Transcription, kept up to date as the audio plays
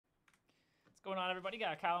What's going on, everybody?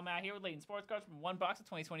 Got Kyle and Matt here with Layton Sports Cards from $1 of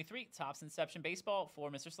 2023. Topps Inception Baseball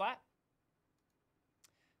for Mr. Slat.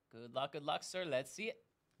 Good luck, sir. Let's see it.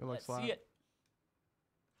 Good luck, Let's Slat. see it.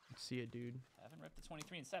 Let's see it, dude. Haven't ripped the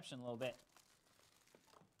 23 Inception a little bit.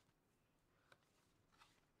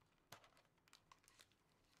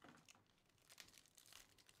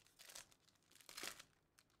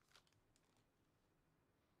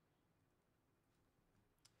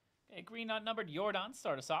 Okay, green unnumbered Jordan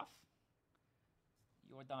start us off.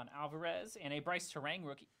 Jordan Alvarez and a Bryce Terang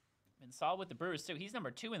rookie. Been solid with the Brewers too. He's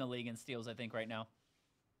number 2 in the league in steals, I think, right now.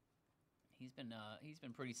 He's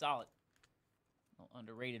been pretty solid.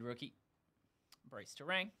 Underrated rookie. Bryce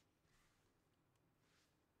Terang.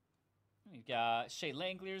 We've got Shea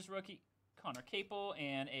Langlear's rookie, Connor Capel,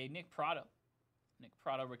 and a Nick Prado. Nick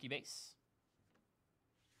Prado rookie base.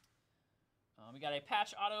 We got a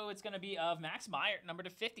patch auto. It's going to be of Max Meyer, number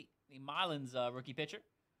 /50. The Marlins rookie pitcher.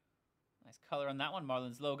 Nice color on that one,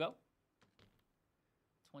 Marlins logo.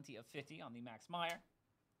 20 of 50 on the Max Meyer.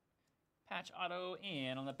 Patch auto,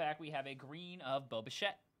 and on the back we have a green of Bo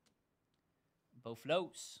Bichette. Bo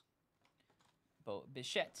Flows. Bo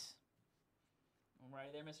Bichette.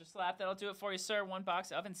 Alrighty there, Mr. Slap. That'll do it for you, sir. 1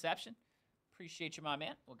 box of Inception. Appreciate you, my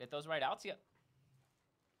man. We'll get those right out to you.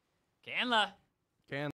 Canla.